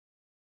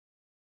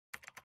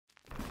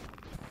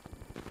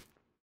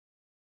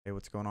Hey,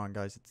 what's going on,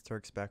 guys? It's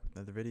Terkz back with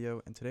another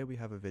video, and today we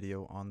have a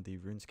video on the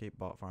RuneScape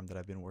Botfarm that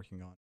I've been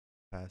working on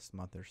the past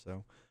month or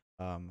so.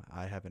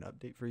 I have an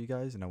update for you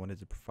guys, and I wanted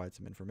to provide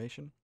some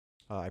information.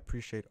 I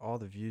appreciate all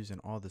the views and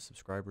all the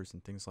subscribers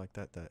and things like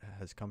that that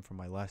has come from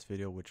my last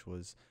video, which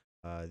was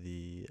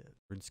the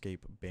RuneScape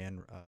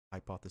ban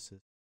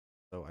hypothesis.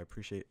 So I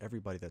appreciate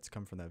everybody that's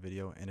come from that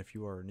video, and if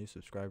you are a new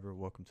subscriber,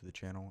 welcome to the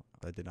channel.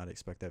 I did not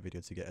expect that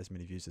video to get as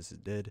many views as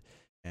it did,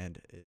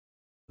 and it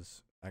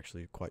was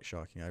actually quite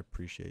shocking. I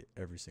appreciate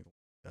every single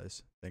one,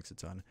 guys. Thanks a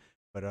ton.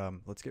 But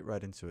let's get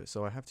right into it.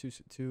 So I have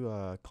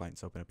two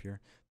clients open up here.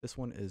 This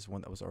one is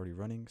one that was already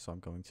running, so I'm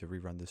going to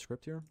rerun this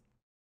script here.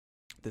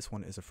 This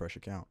one is a fresh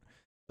account.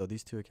 So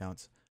these two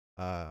accounts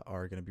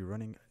are going to be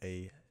running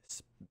a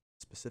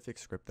specific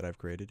script that I've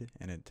created,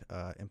 and it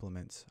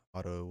implements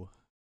auto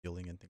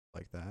healing and things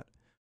like that.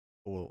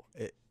 Well,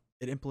 it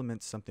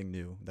implements something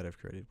new that I've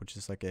created, which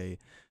is like a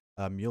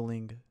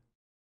muling,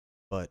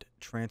 but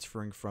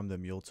transferring from the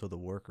mule to the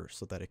worker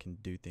so that it can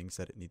do things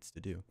that it needs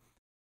to do.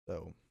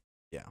 So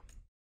yeah,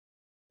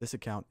 this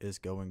account is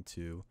going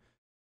to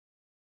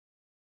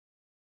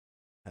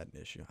had an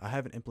issue. I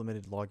haven't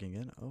implemented logging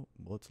in. Oh,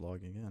 well, it's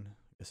logging in.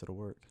 I guess it'll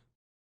work.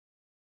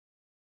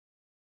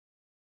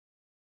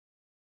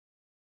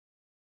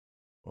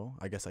 Well,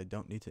 I guess I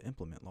don't need to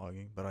implement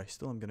logging, but I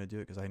still am going to do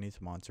it because I need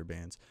to monitor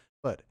bans.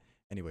 But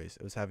anyways,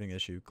 it was having an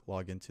issue.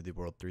 Log into the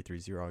world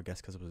 330, I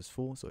guess, because it was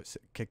full, so it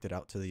kicked it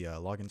out to the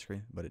login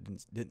screen, but it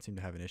didn't seem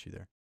to have an issue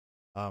there.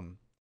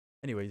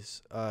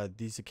 Anyways,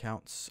 these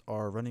accounts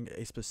are running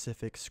a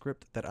specific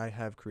script that I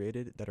have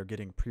created that are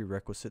getting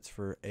prerequisites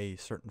for a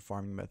certain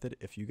farming method.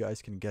 If you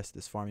guys can guess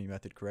this farming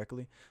method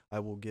correctly, I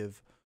will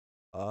give,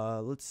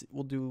 let's see,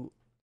 we'll do,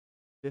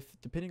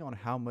 depending on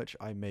how much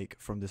I make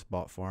from this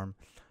bot farm,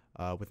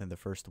 within the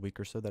first week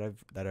or so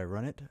that I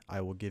run it, I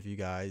will give you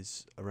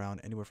guys around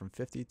anywhere from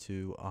 50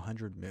 to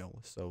 100 mil.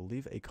 So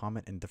leave a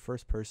comment, and the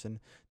first person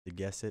to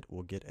guess it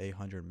will get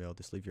 100 mil.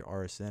 Just leave your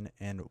RSN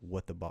and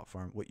what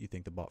you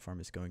think the bot farm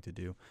is going to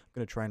do. I'm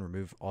going to try and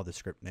remove all the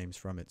script names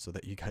from it so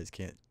that you guys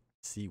can't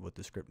see what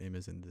the script name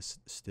is and this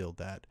still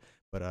that.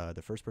 But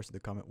the first person to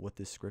comment what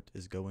this script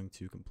is going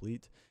to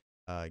complete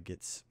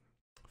gets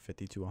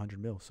 50 to 100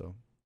 mil. So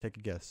take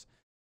a guess.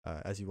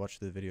 As you watch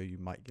the video, you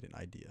might get an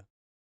idea.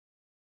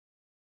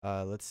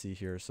 Let's see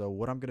here. So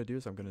what I'm going to do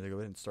is I'm going to go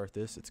ahead and start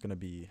this. It's going to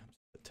be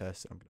a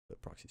test. I'm going to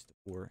put proxies to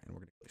 4, and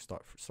we're going to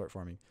start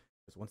farming.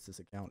 Because once this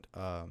account,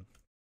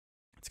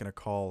 it's going to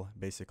call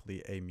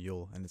basically a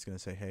mule, and it's going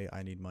to say, hey,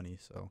 I need money.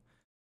 So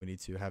we need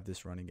to have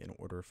this running in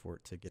order for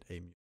it to get a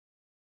mule.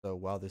 So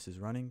while this is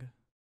running,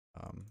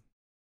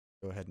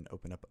 go ahead and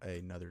open up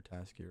another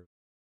task here.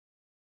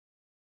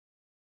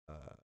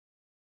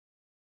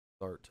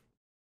 Start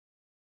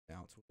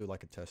accounts. We'll do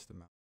like a test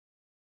amount.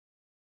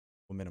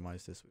 We'll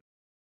minimize this.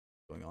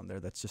 Going on there,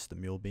 that's just the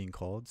mule being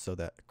called. So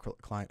that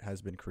client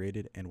has been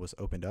created and was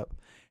opened up,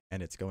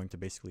 and it's going to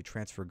basically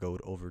transfer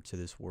gold over to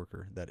this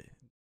worker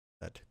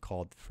that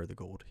called for the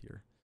gold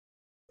here.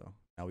 So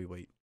now we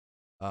wait.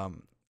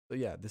 So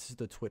yeah, this is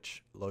the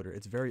Twitch loader.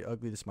 It's very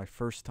ugly. This is my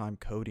first time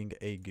coding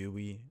a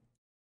GUI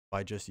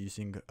by just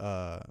using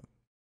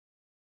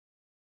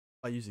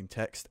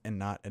text and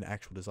not an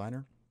actual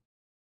designer.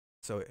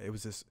 So it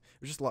was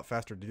just a lot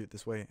faster to do it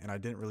this way, and I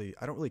don't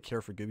really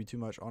care for GUI too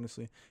much,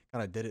 honestly.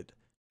 Kind of did it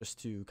just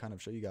to kind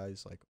of show you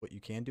guys like what you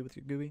can do with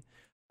your GUI.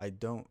 I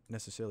don't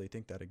necessarily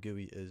think that a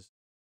GUI is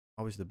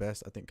always the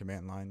best. I think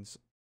command lines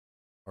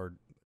are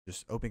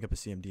just opening up a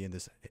CMD and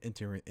this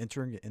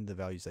entering in the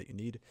values that you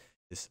need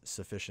is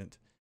sufficient,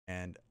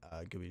 and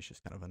GUI is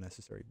just kind of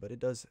unnecessary. But it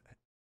does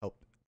help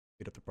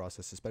speed up the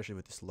process, especially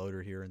with this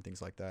loader here and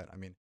things like that. I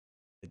mean,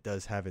 it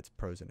does have its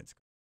pros and its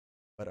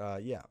cons.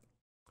 But yeah,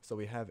 so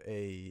we have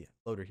a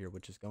loader here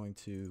which is going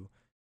to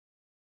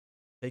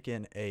take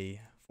in a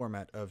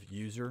format of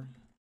user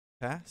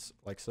pass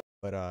like so,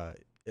 but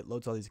it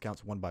loads all these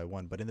accounts one by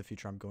one. But in the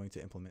future, I'm going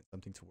to implement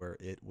something to where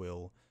it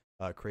will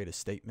create a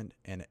statement,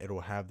 and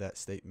it'll have that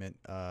statement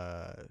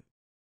it'll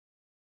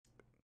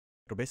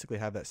basically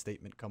have that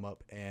statement come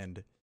up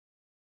and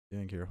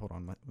doing here. Hold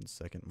on 1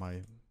 second,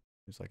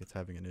 seems like it's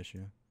having an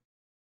issue.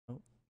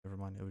 Oh, never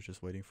mind, it was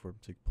just waiting for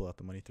it to pull out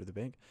the money through the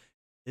bank.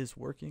 It is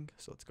working,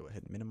 so let's go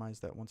ahead and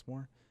minimize that once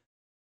more.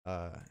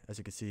 As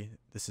you can see,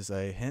 this is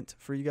a hint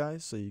for you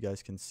guys, so you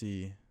guys can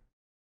see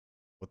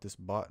what this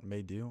bot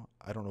may do.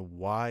 I don't know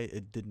why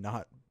it did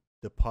not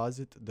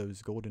deposit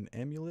those golden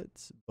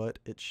amulets, but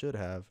it should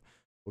have.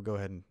 We'll go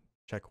ahead and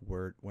check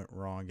where it went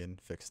wrong and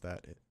fix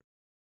that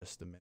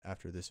just a minute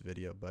after this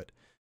video. But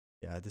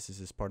yeah, this is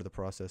just part of the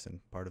process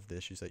and part of the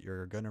issues that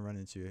you're going to run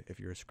into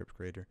if you're a script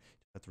creator.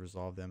 You have to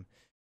resolve them.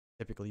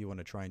 Typically, you want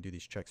to try and do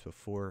these checks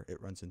before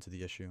it runs into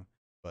the issue,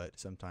 but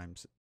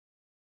sometimes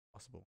it's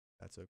possible.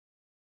 That's okay.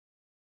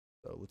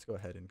 So let's go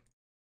ahead and.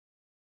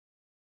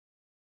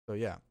 So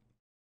yeah.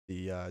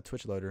 The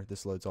Twitch loader,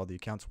 this loads all the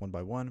accounts one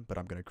by one, but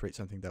I'm going to create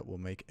something that will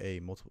make a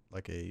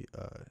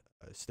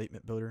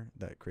statement builder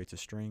that creates a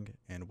string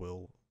and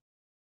will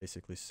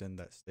basically send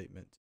that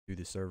statement to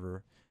the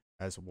server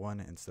as one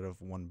instead of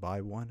one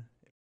by one.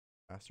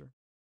 Faster.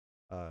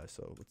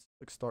 So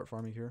let's start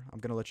farming here. I'm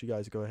gonna let you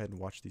guys go ahead and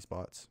watch these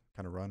bots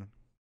kind of run.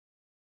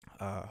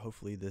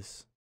 Hopefully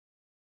this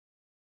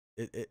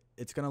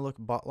it's gonna look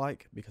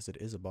bot-like because it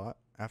is a bot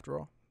after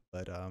all,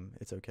 but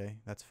it's okay.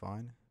 That's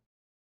fine.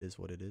 It is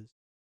what it is.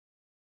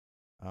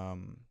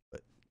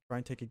 But try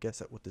and take a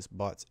guess at what this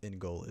bot's end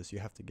goal is. You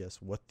have to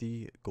guess what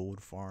the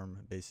gold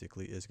farm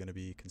basically is going to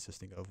be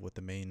consisting of, what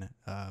the main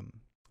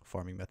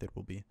farming method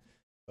will be.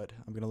 But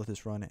I'm going to let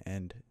this run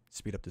and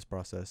speed up this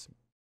process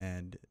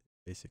and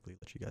basically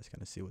let you guys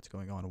kind of see what's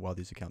going on while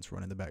these accounts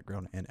run in the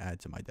background and add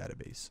to my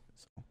database.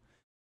 So.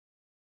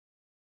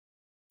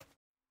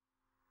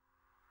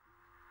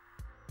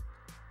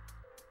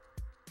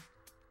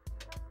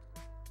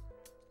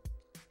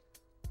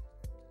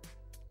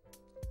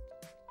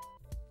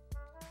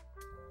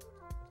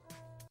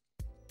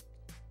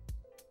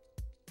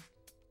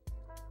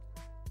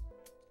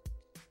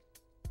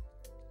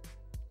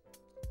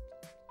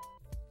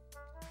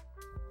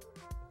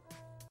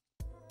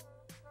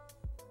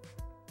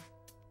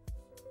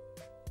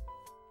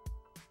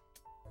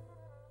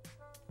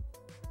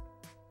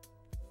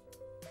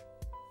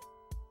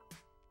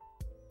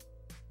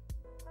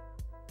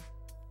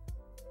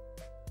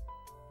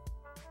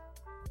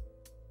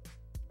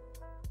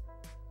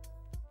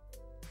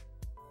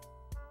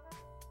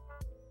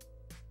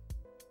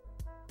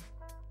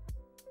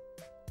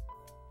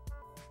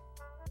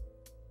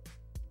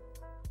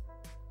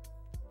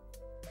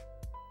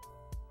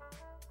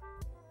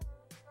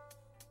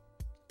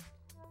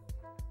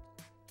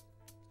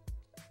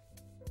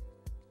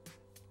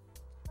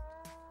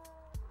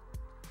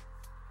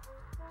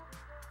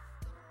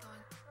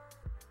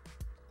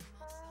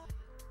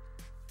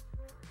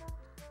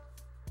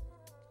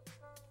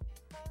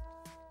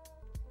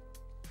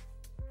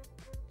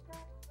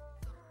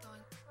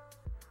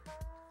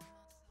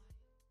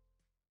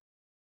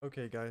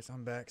 Okay guys,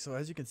 I'm back. So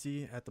as you can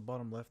see at the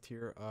bottom left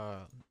here,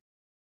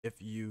 if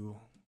you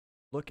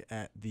look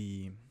at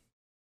the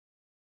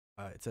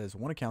it says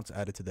one account's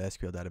added to the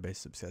SQL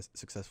database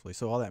successfully.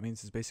 So all that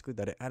means is basically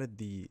that it added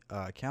the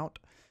account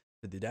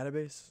to the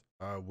database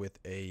with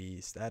a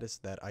status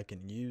that I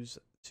can use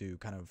to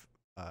kind of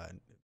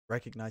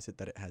recognize it,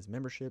 that it has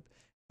membership,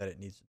 that it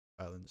needs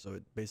island. So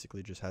it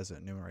basically just has an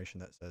enumeration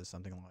that says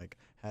something like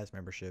has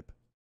membership,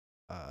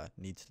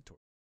 needs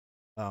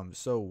tutorial.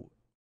 So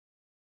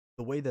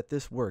the way that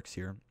this works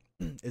here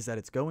is that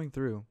it's going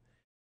through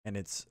and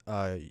it's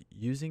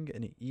using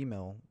an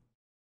email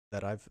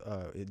that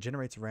it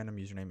generates a random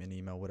username and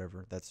email,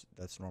 whatever, that's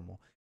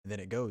normal, and then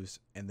it goes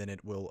and then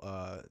it will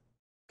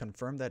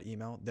confirm that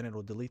email, then it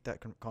will delete that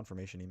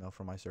confirmation email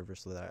from my server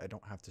so that I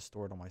don't have to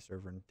store it on my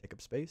server and take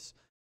up space.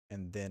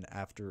 And then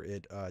after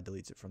it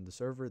deletes it from the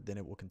server, then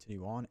it will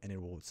continue on and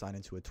it will sign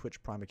into a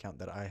Twitch Prime account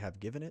that I have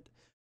given it,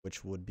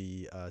 which would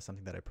be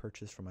something that I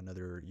purchased from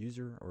another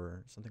user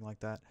or something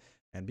like that.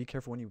 And be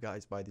careful when you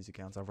guys buy these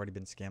accounts. I've already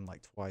been scammed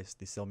like twice.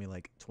 They sell me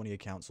like 20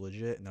 accounts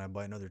legit, and then I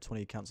buy another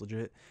 20 accounts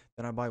legit.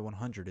 Then I buy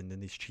 100, and then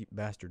these cheap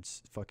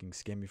bastards fucking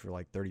scam me for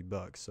like 30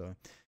 bucks. So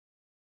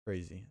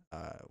crazy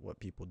what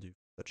people do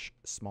for such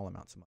small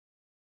amounts of money.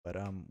 But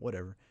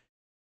whatever.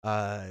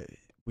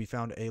 We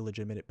found a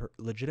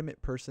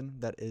legitimate person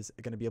that is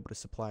going to be able to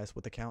supply us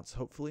with accounts,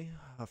 hopefully,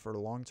 for the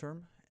long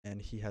term. And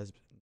he has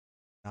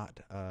not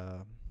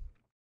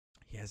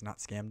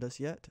scammed us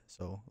yet.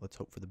 So let's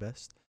hope for the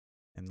best.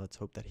 And let's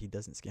hope that he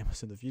doesn't scam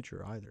us in the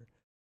future either.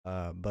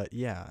 But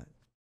yeah,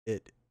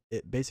 it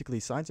basically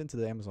signs into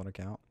the Amazon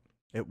account.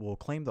 It will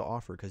claim the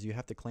offer because you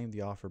have to claim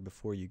the offer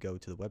before you go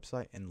to the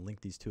website and link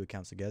these two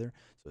accounts together.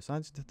 So it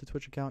signs into the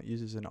Twitch account,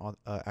 uses an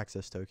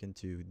access token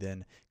to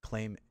then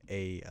claim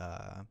the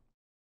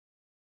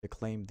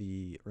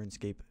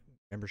RuneScape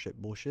membership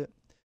bullshit.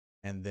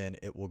 And then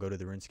it will go to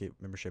the RuneScape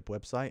membership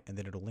website, and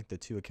then it'll link the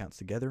two accounts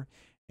together.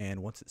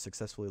 And once it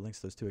successfully links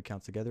those two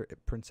accounts together,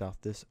 it prints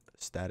out this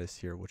status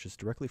here, which is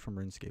directly from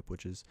RuneScape,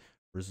 which is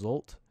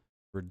result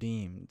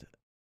redeemed,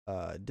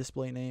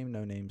 display name,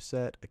 no name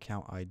set,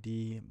 account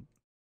ID.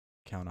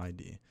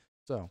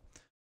 So,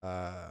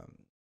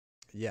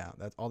 yeah,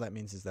 that's all that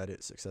means is that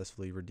it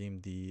successfully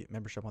redeemed the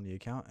membership on the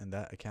account, and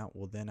that account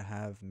will then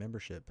have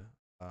membership.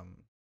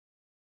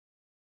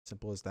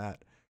 Simple as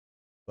that.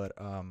 But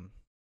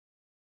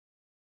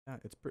yeah,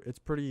 it's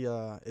pretty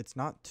it's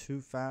not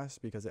too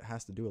fast because it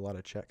has to do a lot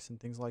of checks and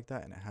things like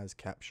that, and it has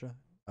CAPTCHA.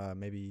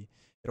 Maybe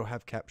it'll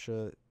have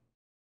CAPTCHA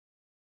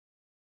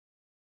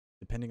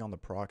depending on the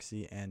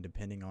proxy and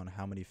depending on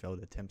how many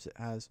failed attempts it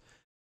has,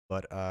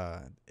 but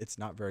it's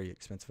not very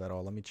expensive at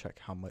all. Let me check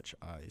how much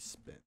I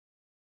spent.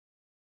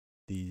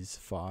 These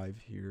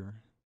 5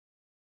 here.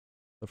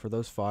 So for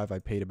those 5 I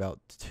paid about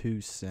 2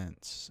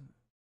 cents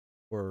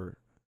or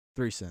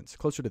 3 cents,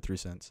 closer to 3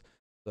 cents.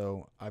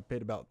 So I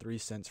paid about 3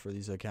 cents for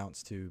these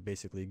accounts to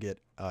basically get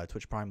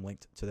Twitch Prime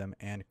linked to them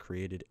and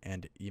created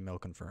and email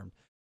confirmed.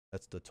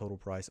 That's the total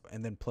price.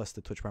 And then plus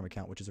the Twitch Prime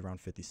account, which is around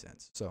 50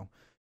 cents. So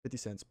 50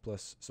 cents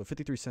plus, so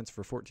 53 cents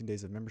for 14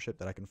 days of membership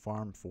that I can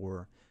farm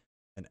for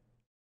a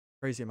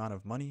crazy amount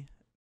of money.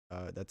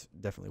 that's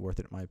definitely worth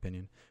it in my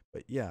opinion.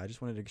 But yeah, I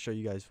just wanted to show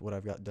you guys what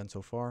I've got done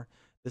so far.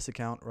 This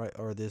account, right,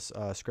 or this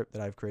script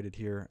that I've created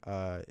here,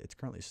 it's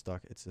currently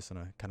stuck. It's just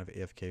gonna kind of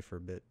AFK for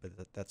a bit, but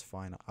that's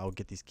fine. I'll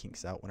get these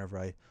kinks out whenever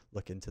I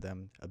look into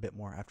them a bit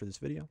more after this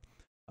video.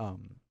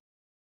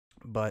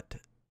 But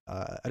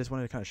I just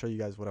wanted to kind of show you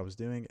guys what I was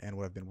doing and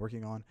what I've been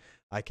working on.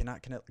 I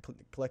cannot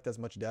collect as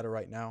much data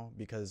right now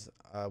because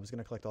I was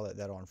gonna collect all that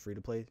data on free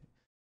to play,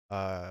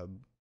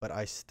 but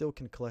I still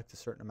can collect a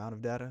certain amount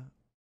of data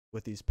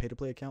with these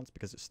pay-to-play accounts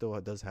because it still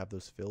does have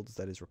those fields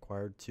that is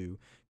required to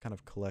kind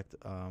of collect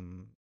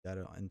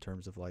data in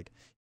terms of like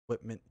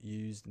equipment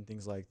used and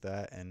things like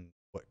that, and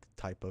what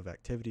type of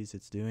activities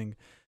it's doing,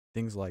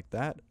 things like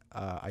that.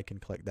 I can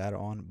collect data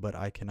on, but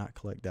I cannot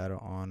collect data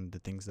on the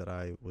things that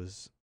I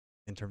was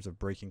in terms of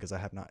breaking, because I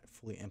have not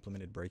fully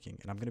implemented breaking,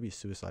 and I'm going to be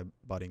suicide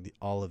botting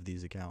all of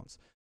these accounts.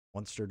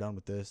 Once they're done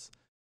with this,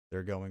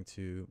 they're going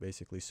to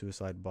basically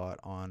suicide bot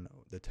on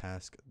the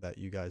task that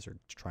you guys are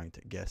trying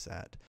to guess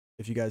at.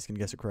 If you guys can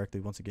guess it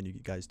correctly, once again, you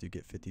guys do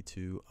get 50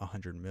 to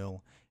 100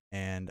 mil.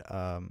 And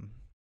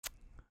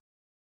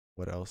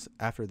what else?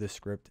 After this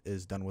script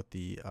is done with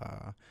the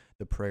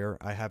prayer,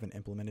 I haven't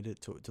implemented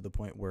it to the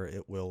point where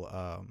it will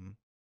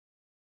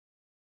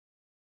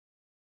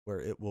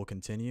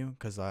continue,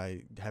 because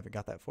I haven't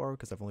got that far,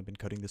 because I've only been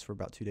coding this for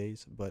about 2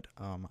 days. But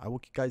I will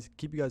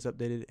keep you guys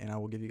updated, and I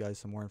will give you guys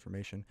some more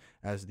information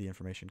as the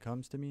information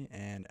comes to me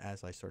and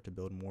as I start to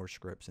build more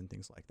scripts and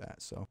things like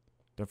that. So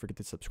don't forget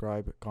to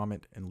subscribe,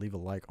 comment, and leave a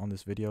like on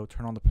this video.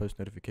 Turn on the post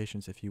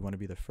notifications if you want to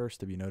be the first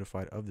to be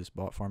notified of this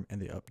bot farm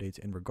and the updates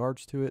in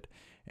regards to it.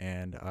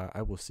 And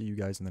I will see you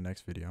guys in the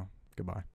next video. Goodbye.